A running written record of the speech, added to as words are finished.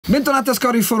Bentornati a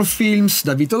Scoring for Films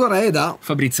da Vito Lo Re e da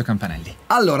Fabrizio Campanelli.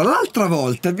 Allora, l'altra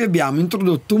volta vi abbiamo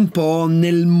introdotto un po'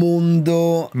 nel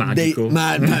mondo magico,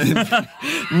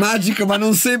 magico ma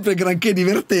non sempre granché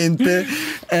divertente,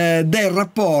 del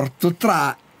rapporto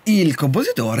tra il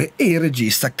compositore e il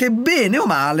regista, che bene o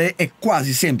male è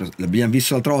quasi sempre, l'abbiamo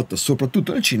visto l'altra volta,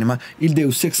 soprattutto nel cinema, il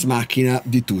deus ex machina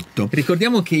di tutto.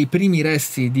 Ricordiamo che i primi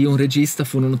resti di un regista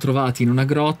furono trovati in una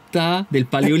grotta del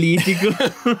Paleolitico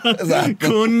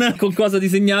Esatto. con cosa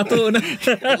disegnato?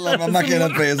 La mamma che l'ha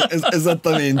presa,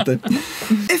 esattamente.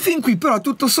 E fin qui però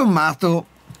tutto sommato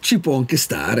ci può anche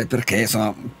stare, perché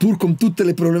insomma, pur con tutte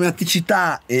le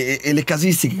problematicità e le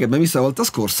casistiche che abbiamo visto la volta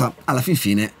scorsa, alla fin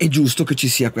fine è giusto che ci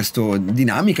sia questa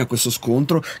dinamica, questo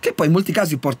scontro, che poi in molti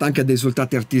casi porta anche a dei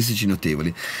risultati artistici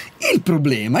notevoli. Il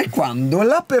problema è quando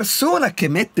la persona che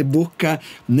mette bocca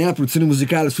nella produzione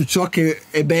musicale su ciò che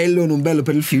è bello o non bello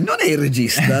per il film non è il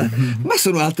regista, ma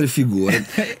sono altre figure.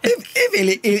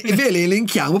 E ve le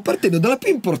elenchiamo partendo dalla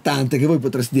più importante, che voi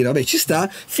potreste dire vabbè ci sta,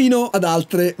 fino ad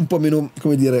altre un po' meno,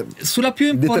 come dire, sulla più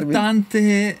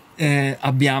importante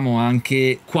abbiamo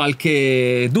anche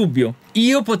qualche dubbio.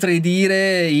 Io potrei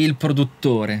dire il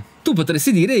produttore, tu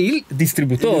potresti dire il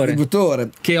distributore,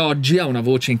 che oggi ha una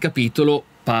voce in capitolo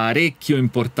parecchio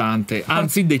importante,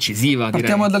 anzi decisiva, direi.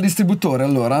 Partiamo dal distributore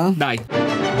allora? Dai.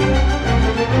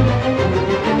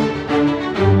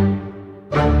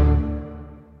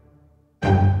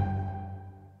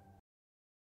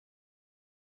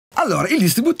 Allora, il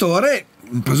distributore,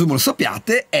 presumo lo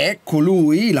sappiate, è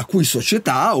colui la cui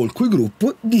società o il cui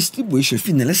gruppo distribuisce il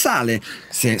film nelle sale,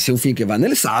 se è un film che va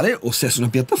nelle sale o se è su una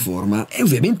piattaforma. E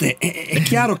ovviamente è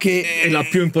chiaro che è la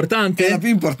più importante. È la più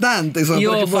importante, insomma.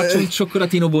 Io faccio un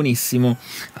cioccolatino buonissimo.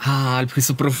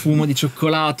 Questo profumo di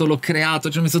cioccolato l'ho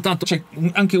creato, ci ho messo tanto. C'è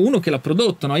anche uno che l'ha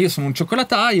prodotto, no? Io sono un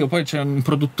cioccolataio, poi c'è un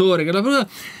produttore che l'ha prodotto.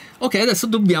 Ok, adesso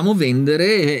dobbiamo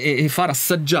vendere e far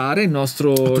assaggiare il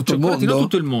nostro cioccolatino a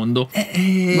tutto il mondo.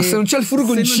 Ma se non c'è il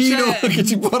furgoncino che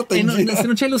ci porta in giro, se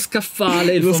non c'è lo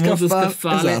scaffale, il famoso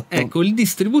scaffale, esatto. Ecco, il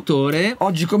distributore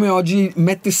oggi come oggi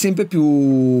mette sempre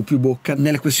più bocca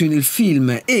nelle questioni del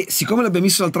film, e siccome l'abbiamo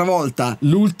visto l'altra volta,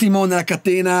 l'ultimo nella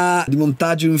catena di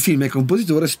montaggio di un film è il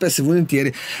compositore, spesso e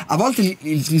volentieri a volte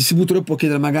il distributore può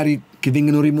chiedere magari che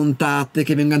vengano rimontate,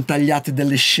 che vengano tagliate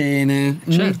delle scene,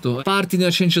 certo, parti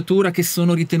della sceneggiatura che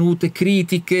sono ritenute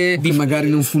critiche, che magari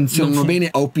non funzionano bene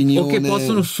a opinione, o che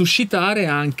possono suscitare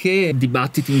anche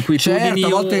dibattiti, inquietudini. Certo, a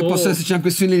volte possono esserci anche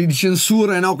questioni di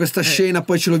censura, no? Questa scena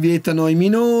poi ce lo vietano i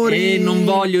minori. E non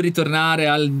voglio ritornare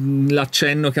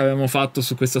all'accenno che avevamo fatto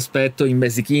su questo aspetto in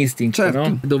Basic Instinct, certo,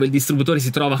 no? Dove il distributore si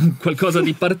trova qualcosa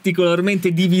di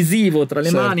particolarmente divisivo tra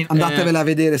le mani. Andatevela a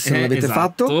vedere se non l'avete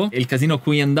fatto. E il casino a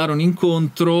cui andarono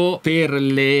incontro per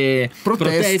le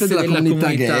proteste della comunità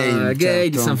gay certo,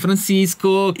 di San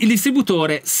Francisco. Il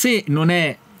distributore, se non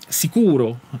è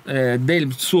sicuro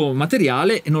del suo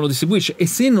materiale, non lo distribuisce, e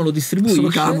se non lo distribuisce sono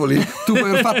cavoli, tu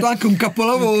puoi aver fatto anche un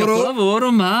capolavoro,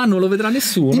 ma non lo vedrà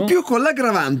nessuno. In più con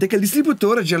l'aggravante che il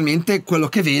distributore generalmente quello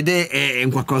che vede è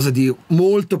un qualcosa di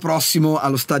molto prossimo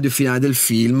allo stadio finale del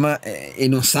film, e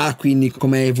non sa quindi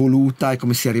com'è evoluta e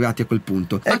come si è arrivati a quel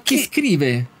punto. Ma chi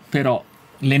scrive però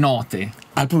le note?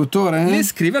 Al produttore? Le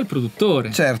scrive al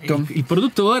produttore. Certo. Il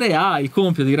produttore ha il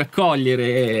compito di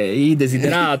raccogliere i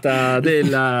desiderata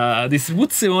della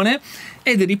distribuzione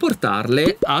e di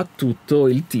riportarle a tutto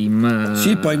il team.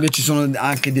 Sì, poi invece ci sono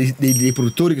anche dei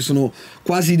produttori che sono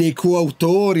quasi dei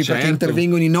coautori, certo, perché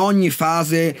intervengono in ogni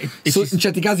fase, in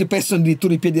certi casi pestano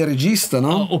addirittura i piedi al regista,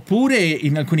 no? Oppure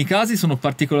in alcuni casi sono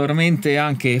particolarmente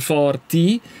anche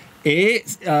forti e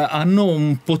hanno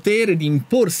un potere di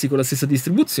imporsi con la stessa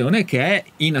distribuzione che è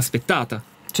inaspettata.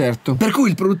 Certo. Per cui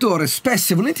il produttore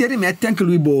spesso e volentieri mette anche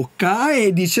lui bocca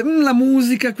e dice la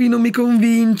musica qui non mi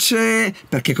convince,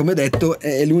 perché come detto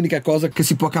è l'unica cosa che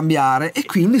si può cambiare, e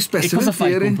quindi spesso e cosa fa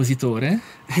il compositore?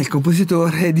 Il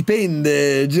compositore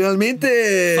dipende,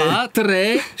 generalmente fa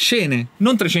 3 scene,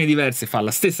 non 3 scene diverse, fa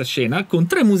la stessa scena con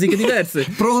 3 musiche diverse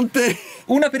pronte,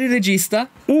 una per il regista,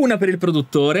 una per il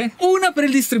produttore, una per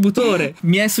il distributore.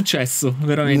 Mi è successo,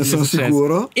 veramente, ne sono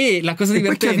sicuro. E la cosa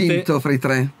divertente, poi chi ha vinto fra i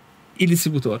 3? Il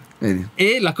distributore. Vedi.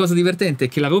 E la cosa divertente è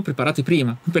che l'avevo preparato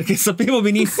prima, perché sapevo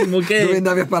benissimo che dove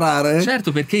andavi a parare?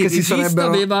 Certo, perché che il regista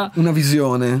aveva una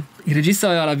visione. Il regista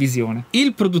aveva la visione.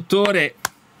 Il produttore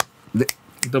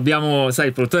dobbiamo, sai,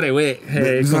 il produttore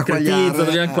concretizza,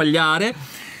 dobbiamo quagliare.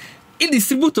 Il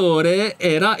distributore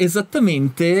era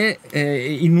esattamente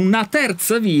in una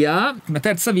terza via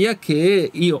che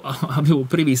io avevo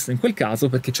previsto in quel caso,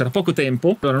 perché c'era poco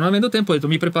tempo. Allora, non avendo tempo, ho detto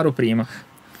mi preparo prima.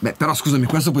 Beh, però scusami,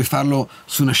 questo puoi farlo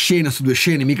su una scena, su 2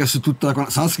 scene, mica su tutta la colonna,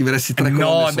 se no scriveresti 3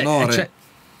 colonne sonore.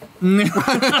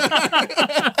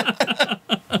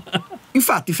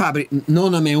 Infatti Fabri,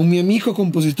 non a me, un mio amico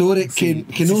compositore che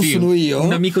non sono io,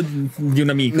 un amico di un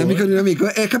amico, di un amico,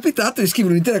 è capitato di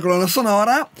scrivere un'intera colonna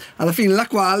sonora alla fine la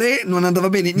quale non andava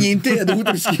bene niente e ha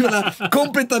dovuto riscriverla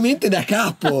completamente da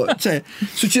capo. Cioè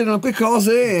succedono quelle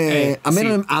cose, a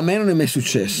me non è mai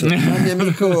successo. A mio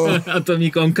amico, a tuo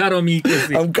amico, a un caro amico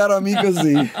sì. A un caro amico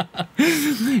sì.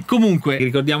 Comunque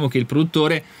ricordiamo che il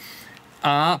produttore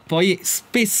ha poi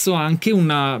spesso anche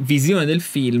una visione del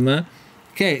film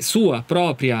che è sua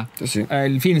propria. Sì.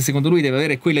 Il film secondo lui deve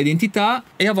avere quella identità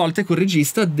e a volte col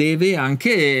regista deve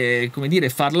anche, come dire,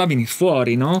 farla venire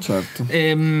fuori, no? Certo.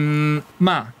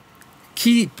 Ma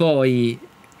chi poi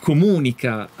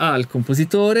comunica al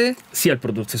compositore, sia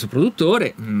il stesso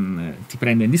produttore, ti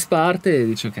prende in disparte e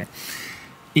dice ok,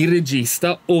 il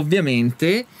regista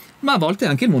ovviamente, ma a volte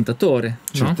anche il montatore,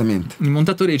 certamente, no? Il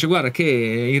montatore dice guarda che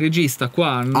il regista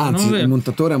qua il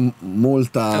montatore ha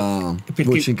molta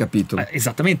voce in capitolo,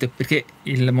 esattamente, perché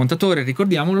il montatore,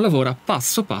 ricordiamolo, lavora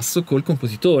passo passo col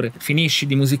compositore. Finisci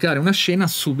di musicare una scena,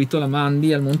 subito la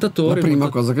mandi al montatore, la prima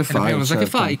cosa che fai, la prima cosa che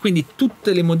fai, quindi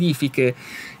tutte le modifiche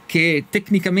che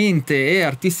tecnicamente e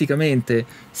artisticamente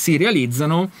si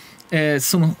realizzano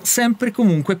sono sempre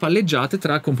comunque palleggiate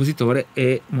tra compositore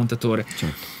e montatore.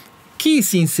 Certo. Chi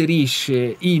si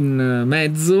inserisce in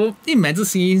mezzo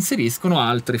si inseriscono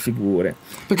altre figure.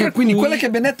 Perché quindi quelle che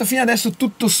abbiamo detto fino adesso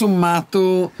tutto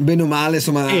sommato, bene o male,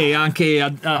 insomma, è anche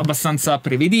abbastanza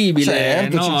prevedibile,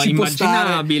 certo, no?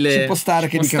 Immaginabile. Ci può stare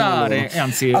che dicano loro.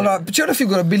 Anzi, allora, c'è una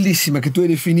figura bellissima che tu hai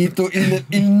definito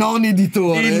il non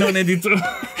editore. Il non editore.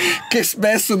 Che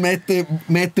spesso mette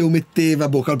o metteva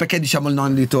bocca. Perché diciamo il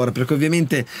non editore? Perché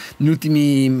ovviamente negli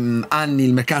ultimi anni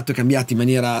il mercato è cambiato in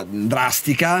maniera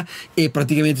drastica e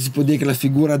praticamente si può dire che la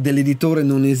figura dell'editore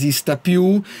non esista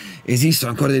più.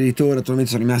 Esistono ancora degli editori,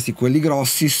 attualmente sono rimasti quelli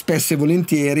grossi, spesso e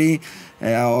volentieri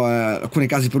alcuni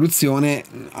casi di produzione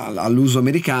all'uso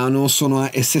americano sono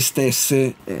esse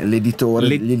stesse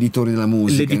l'editore, gli editori della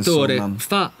musica. L'editore insomma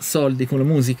fa soldi con la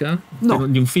musica? No.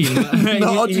 Di un film?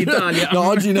 No, in Italia? No,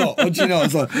 oggi no,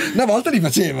 insomma. Una volta li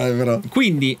faceva però.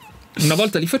 Quindi una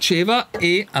volta li faceva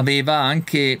e aveva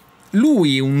anche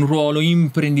lui un ruolo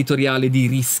imprenditoriale di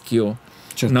rischio.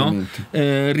 Certamente.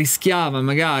 No? Rischiava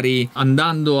magari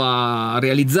andando a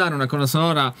realizzare una colonna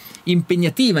sonora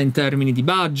impegnativa in termini di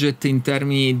budget, in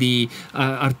termini di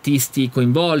artisti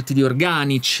coinvolti, di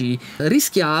organici,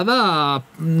 rischiava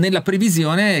nella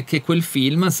previsione che quel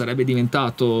film sarebbe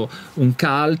diventato un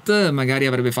cult, magari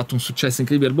avrebbe fatto un successo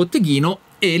incredibile al botteghino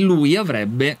e lui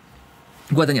avrebbe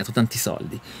guadagnato tanti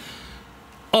soldi.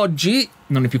 Oggi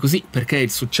non è più così, perché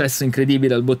il successo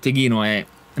incredibile al botteghino è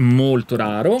molto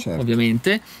raro, certo,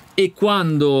 ovviamente, e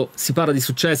quando si parla di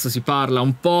successo si parla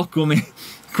un po' come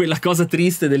quella cosa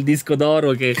triste del disco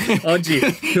d'oro che oggi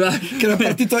che era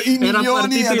partito in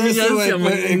milioni, adesso siamo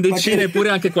in decine, pure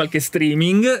anche qualche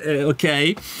streaming, ok,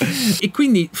 e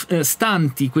quindi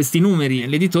stanti questi numeri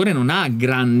l'editore non ha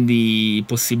grandi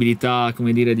possibilità,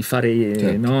 come dire, di fare,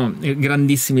 certo, no,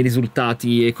 grandissimi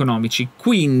risultati economici,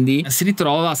 quindi si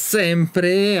ritrova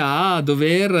sempre a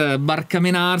dover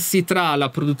barcamenarsi tra la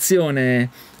produzione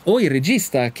o il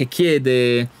regista che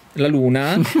chiede la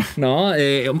luna, no?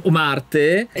 O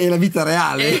Marte, e la vita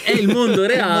reale, è il mondo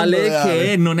reale,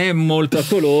 che non è molto a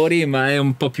colori ma è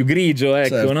un po' più grigio,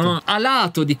 ecco, certo, no? A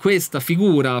lato di questa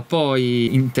figura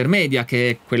poi intermedia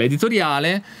che è quella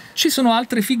editoriale ci sono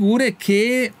altre figure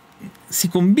che si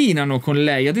combinano con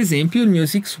lei, ad esempio il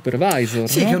music supervisor,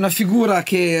 sì, no? Che è una figura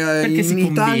che in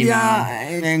Italia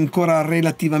è ancora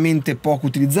relativamente poco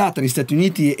utilizzata. Negli Stati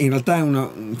Uniti in realtà è una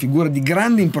figura di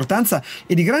grande importanza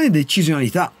e di grande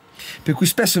decisionalità, per cui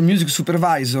spesso il music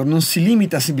supervisor non si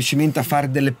limita semplicemente a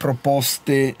fare delle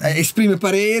proposte, esprime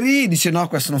pareri, dice no,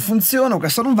 questo non funziona,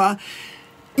 questo non va.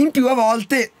 In più, a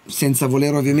volte, senza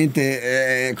voler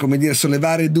ovviamente come dire,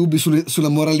 sollevare dubbi sulla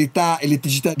moralità e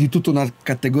l'eticità di tutta una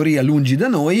categoria lungi da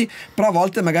noi, però a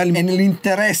volte magari è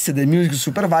nell'interesse del music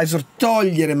supervisor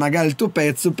togliere magari il tuo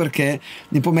pezzo perché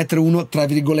ne può mettere uno tra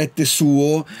virgolette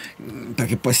suo,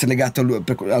 perché può essere legato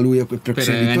a lui per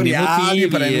questioni editoriali,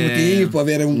 per motivi, può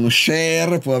avere uno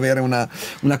share, può avere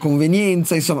una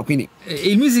convenienza, insomma. Quindi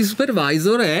il music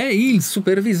supervisor è il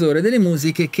supervisore delle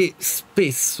musiche che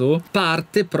spesso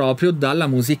parte proprio dalla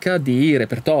musica di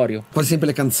repertorio, quasi sempre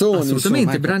le canzoni,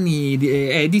 assolutamente, insomma, ecco, brani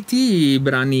editi,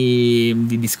 brani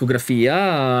di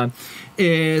discografia.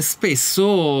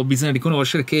 Spesso bisogna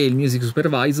riconoscere che il music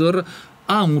supervisor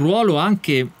ha un ruolo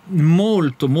anche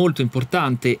molto molto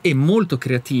importante e molto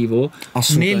creativo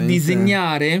nel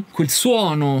disegnare quel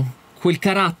suono, quel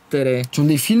carattere. Ci sono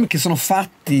dei film che sono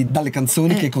fatti dalle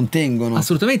canzoni che contengono.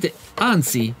 Assolutamente,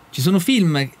 anzi, ci sono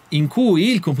film in cui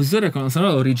il compositore della colonna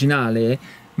sonora originale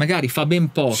magari fa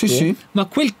ben poco, sì. ma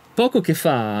quel poco che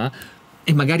fa,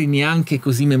 e magari neanche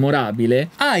così memorabile,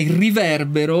 ha il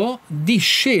riverbero di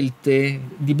scelte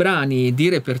di brani di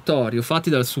repertorio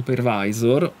fatti dal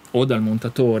supervisor o dal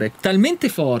montatore talmente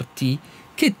forti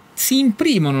che si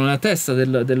imprimono nella testa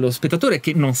dello spettatore,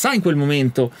 che non sa in quel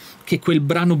momento che quel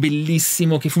brano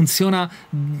bellissimo che funziona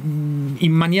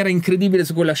in maniera incredibile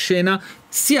su quella scena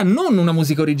sia non una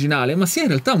musica originale, ma sia in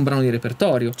realtà un brano di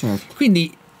repertorio. Certo.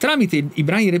 Quindi tramite i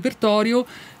brani di repertorio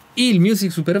il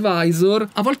music supervisor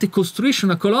a volte costruisce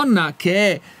una colonna che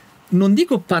è, non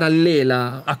dico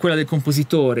parallela a quella del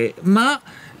compositore, ma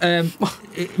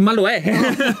lo è.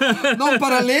 Non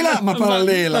parallela, ma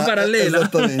parallela. Ma parallela.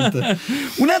 Esattamente.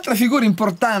 Un'altra figura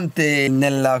importante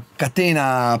nella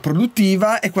catena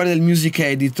produttiva è quella del music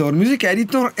editor. Il music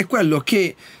editor è quello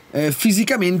che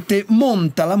fisicamente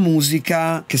monta la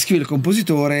musica che scrive il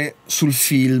compositore sul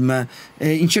film,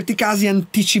 in certi casi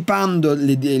anticipando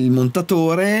il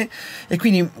montatore, e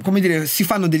quindi, come dire, si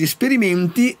fanno degli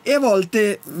esperimenti, e a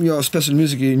volte io spesso il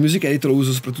music editor lo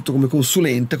uso soprattutto come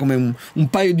consulente, come un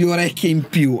paio di orecchie in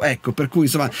più, ecco, per cui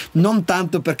insomma non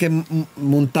tanto perché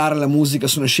montare la musica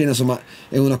su una scena insomma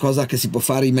è una cosa che si può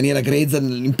fare in maniera grezza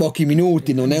in pochi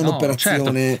minuti, non è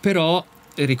un'operazione. Certo, però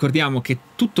ricordiamo che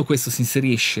tutto questo si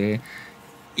inserisce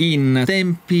in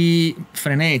tempi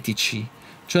frenetici,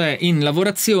 cioè in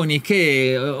lavorazioni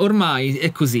che ormai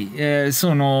è così,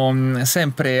 sono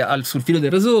sempre sul filo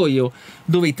del rasoio,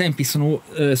 dove i tempi sono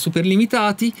super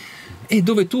limitati, e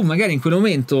dove tu magari in quel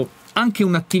momento anche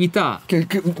un'attività che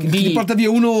ti porta via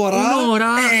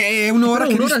un'ora è un'ora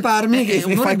che risparmi e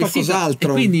fai qualcos'altro.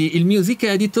 E quindi il music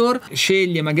editor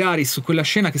sceglie magari su quella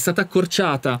scena che è stata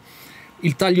accorciata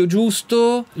il taglio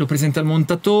giusto, lo presenta al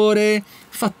montatore,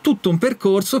 fa tutto un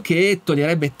percorso che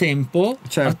toglierebbe tempo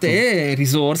a te,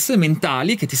 risorse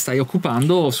mentali che ti stai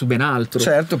occupando su ben altro.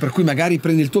 Certo, per cui magari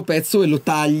prendi il tuo pezzo e lo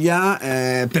taglia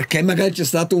perché magari c'è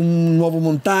stato un nuovo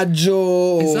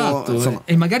montaggio. Esatto,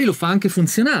 e magari lo fa anche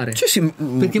funzionare. Sì,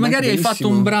 perché magari hai fatto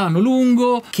un brano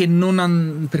lungo che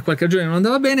per qualche ragione non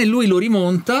andava bene, lui lo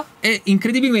rimonta e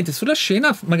incredibilmente sulla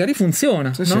scena magari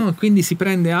funziona. No? Quindi si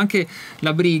prende anche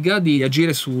la briga di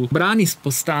agire su brani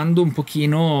spostando un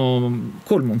pochino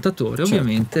col montatore,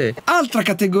 ovviamente. Altra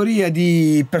categoria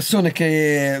di persone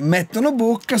che mettono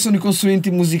bocca sono i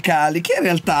consulenti musicali, che in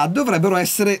realtà dovrebbero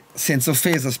essere, senza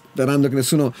offesa, sperando che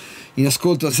nessuno in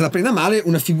ascolto se la prenda male,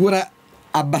 una figura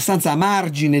abbastanza a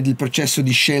margine del processo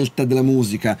di scelta della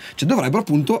musica, cioè dovrebbero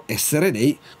appunto essere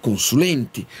dei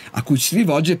consulenti a cui ci si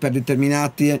rivolge per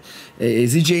determinate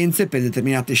esigenze, per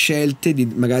determinate scelte,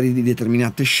 magari di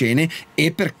determinate scene,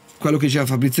 e per quello che diceva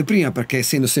Fabrizio prima, perché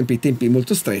essendo sempre i tempi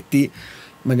molto stretti,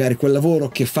 magari quel lavoro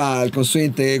che fa il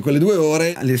consulente quelle 2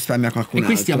 ore li risparmia qualcun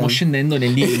altro. E qui stiamo scendendo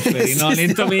nell'inferi, no?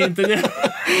 Lentamente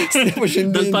stiamo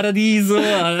scendendo dal paradiso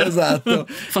esatto.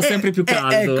 Fa sempre più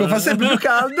caldo. Ecco, fa sempre più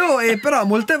caldo, e però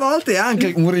molte volte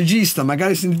anche un regista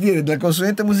magari sente dire dal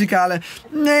consulente musicale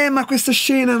ma questa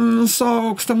scena, non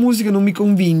so, questa musica non mi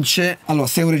convince. Allora,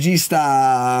 se un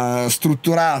regista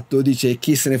strutturato dice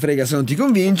chi se ne frega se non ti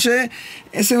convince,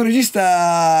 e se un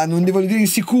regista, non devo dire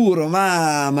insicuro,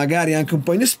 ma magari anche un po'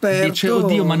 inesperto, dice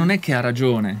oddio, ma non è che ha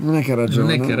ragione,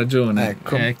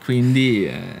 ecco. Quindi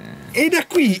e da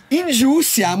qui in giù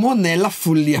siamo nella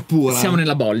follia pura, siamo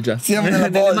nelle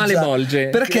male bolge,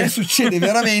 perché succede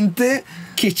veramente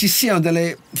che ci siano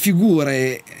delle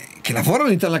figure che lavorano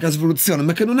all'interno della casa di produzione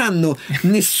ma che non hanno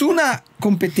nessuna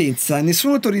competenza,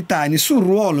 nessuna autorità e nessun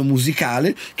ruolo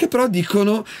musicale, che però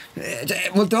dicono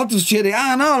molte volte succede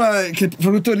che il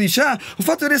produttore dice ho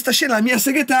fatto vedere sta scena alla mia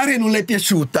segretaria e non le è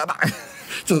piaciuta, ma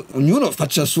ognuno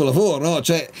faccia il suo lavoro, no?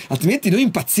 Cioè, altrimenti noi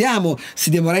impazziamo se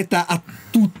diamo retta a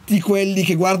tutti quelli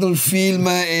che guardano il film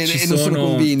e non sono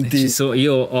convinti.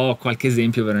 Io ho qualche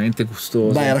esempio veramente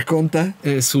gustoso. Dai, racconta.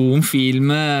 Su un film,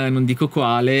 non dico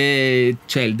quale,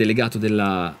 c'è il delegato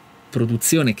della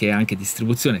produzione, che è anche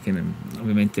distribuzione, che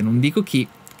ovviamente non dico chi,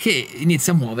 che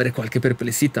inizia a muovere qualche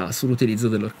perplessità sull'utilizzo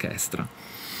dell'orchestra.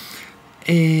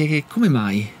 E come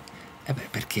mai?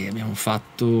 Perché abbiamo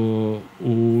fatto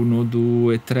 1,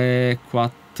 2, 3,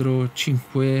 4,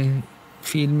 5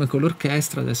 film con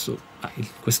l'orchestra, adesso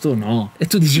questo no. E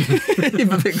tu dici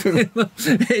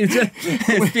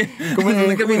come non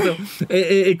hai capito?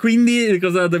 E quindi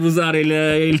cosa devo usare?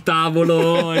 Il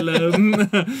tavolo?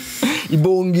 I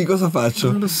bonghi, cosa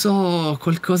faccio? Non lo so,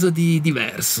 qualcosa di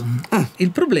diverso.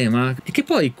 Il problema è che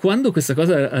poi quando questa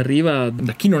cosa arriva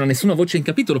da chi non ha nessuna voce in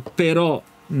capitolo, però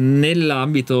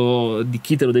nell'ambito di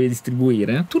chi te lo deve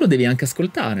distribuire, tu lo devi anche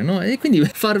ascoltare, no? E quindi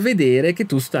far vedere che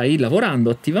tu stai lavorando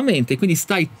attivamente e quindi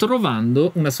stai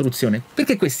trovando una soluzione,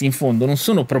 perché questi in fondo non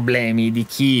sono problemi di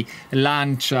chi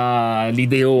lancia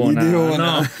l'ideona.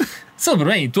 No? Sono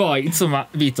problemi tuoi. Insomma,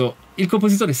 Vito, il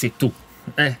compositore sei tu.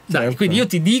 Dai, certo. Quindi io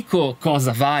ti dico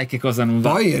cosa va e che cosa non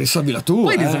va. Poi risolvila tu.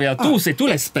 Sei tu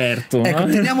l'esperto. Ecco,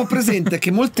 no? teniamo presente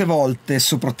che molte volte,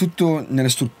 soprattutto nelle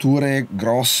strutture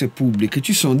grosse pubbliche,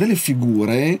 ci sono delle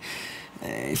figure,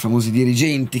 i famosi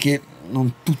dirigenti, che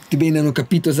non tutti bene hanno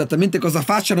capito esattamente cosa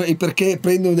facciano e perché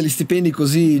prendono degli stipendi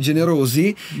così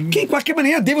generosi, che in qualche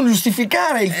maniera devono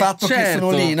giustificare il fatto che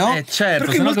sono lì, no? Certo,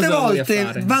 perché molte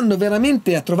volte vanno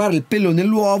veramente a trovare il pelo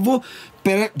nell'uovo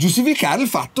per giustificare il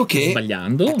fatto che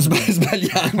sbagliando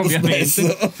ovviamente.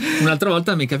 Spesso. Un'altra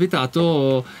volta mi è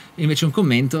capitato invece un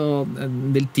commento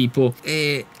del tipo: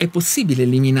 è possibile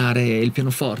eliminare il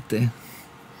pianoforte?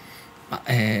 Ma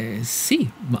sì,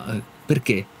 ma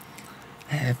perché?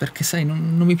 Perché sai,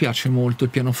 non mi piace molto il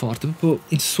pianoforte, proprio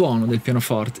il suono del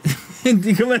pianoforte.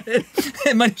 Dico,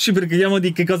 ma ci preoccupiamo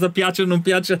di che cosa piace o non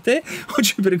piace a te, o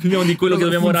ci preoccupiamo di quello che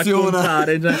dobbiamo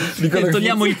raccontare? Cioè,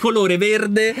 togliamo il colore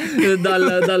verde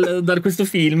da questo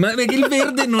film, perché il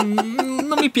verde non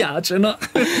mi piace, no?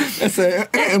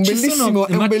 È un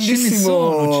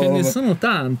bellissimo, ce ne sono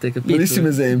tante, capito? Bellissimo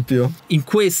esempio. In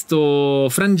questo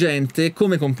frangente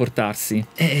come comportarsi?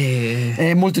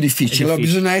 È molto difficile. Allora,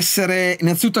 bisogna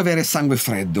innanzitutto avere sangue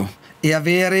freddo e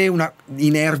avere i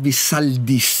nervi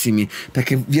saldissimi,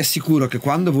 perché vi assicuro che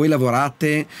quando voi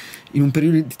lavorate in un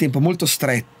periodo di tempo molto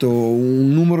stretto,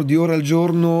 un numero di ore al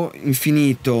giorno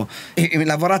infinito, e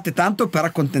lavorate tanto per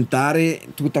accontentare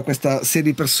tutta questa serie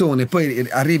di persone, poi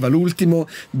arriva l'ultimo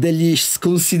degli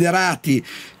sconsiderati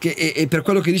che e per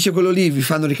quello che dice quello lì vi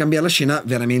fanno ricambiare la scena,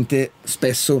 veramente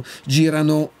spesso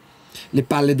girano le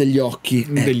palle degli occhi,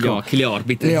 le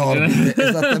orbite,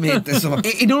 esattamente. Insomma,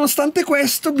 e nonostante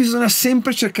questo bisogna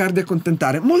sempre cercare di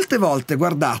accontentare. Molte volte,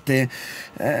 guardate,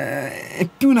 è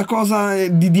più una cosa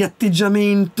di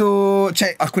atteggiamento,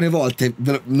 cioè alcune volte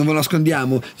non ve lo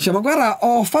nascondiamo, diciamo: guarda,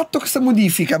 ho fatto questa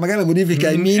modifica, magari la modifica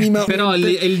è minima, però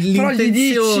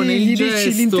l'intenzione, gli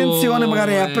dici l'intenzione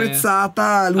magari è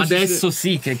apprezzata, adesso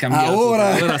sì che è cambiato,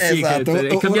 ora sì, esatto, che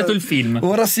è cambiato il film,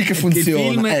 ora sì che funziona,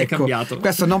 il film è ecco, cambiato.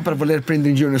 Questo non per voler prendere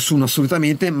in giro nessuno,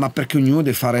 assolutamente, ma perché ognuno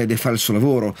deve fare il suo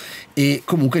lavoro. E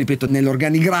comunque, ripeto,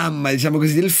 nell'organigramma, diciamo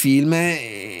così, del film,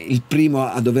 il primo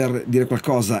a dover dire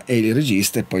qualcosa è il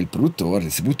regista e poi il produttore, il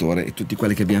distributore e tutti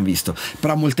quelli che abbiamo visto.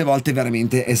 Però molte volte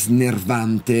veramente è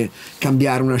snervante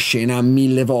cambiare una scena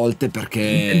 1000 volte,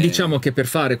 perché diciamo che per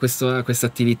fare questa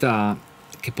attività,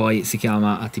 che poi si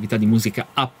chiama attività di musica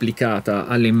applicata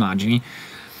alle immagini,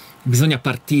 bisogna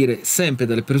partire sempre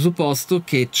dal presupposto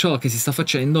che ciò che si sta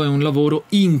facendo è un lavoro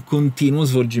in continuo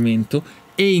svolgimento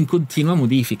e in continua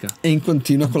modifica e in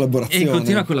continua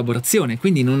collaborazione.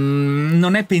 Quindi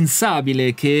non è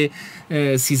pensabile che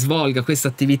si svolga questa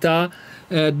attività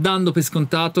dando per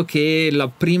scontato che la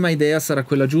prima idea sarà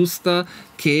quella giusta,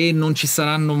 che non ci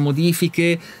saranno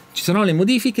modifiche. Ci saranno le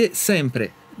modifiche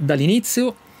sempre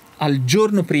dall'inizio al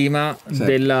giorno prima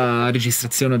della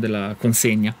registrazione della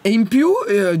consegna. E in più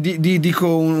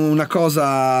dico una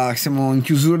cosa, siamo in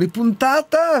chiusura di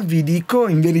puntata, vi dico,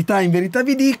 in verità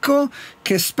vi dico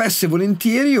che spesso e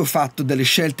volentieri ho fatto delle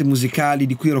scelte musicali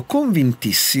di cui ero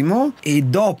convintissimo, e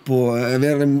dopo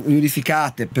aver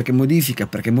modificate, perché modifica,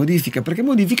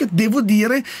 devo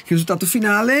dire che il risultato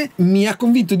finale mi ha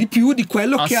convinto di più di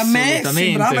quello che a me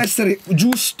sembrava essere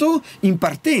giusto in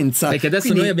partenza. Perché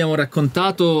adesso noi abbiamo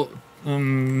raccontato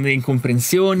le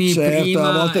incomprensioni, prima,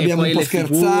 a volte abbiamo un po'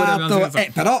 scherzato,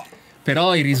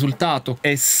 però il risultato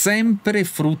è sempre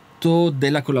frutto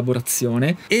della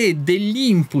collaborazione e degli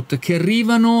input che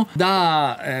arrivano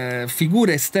da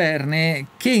figure esterne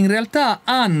che in realtà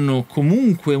hanno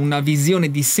comunque una visione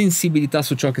di sensibilità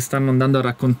su ciò che stanno andando a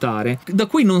raccontare, da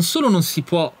cui non solo non si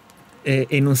può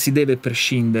e non si deve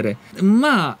prescindere,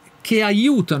 ma che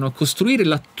aiutano a costruire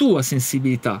la tua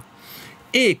sensibilità.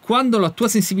 E quando la tua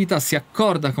sensibilità si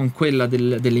accorda con quella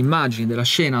delle immagini, della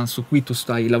scena su cui tu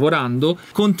stai lavorando,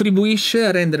 contribuisce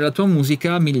a rendere la tua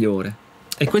musica migliore.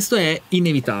 E questo è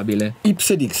inevitabile.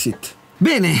 Ipse dixit.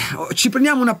 Bene, ci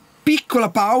prendiamo una piccola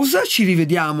pausa, ci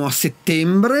rivediamo a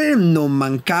settembre, non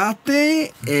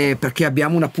mancate, perché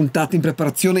abbiamo una puntata in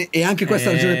preparazione e anche questa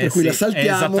è la ragione per cui la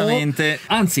saltiamo. Esattamente,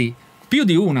 anzi, più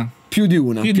di una.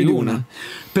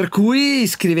 Per cui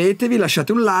iscrivetevi,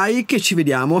 lasciate un like e ci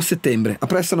vediamo a settembre. A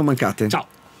presto, non mancate. Ciao.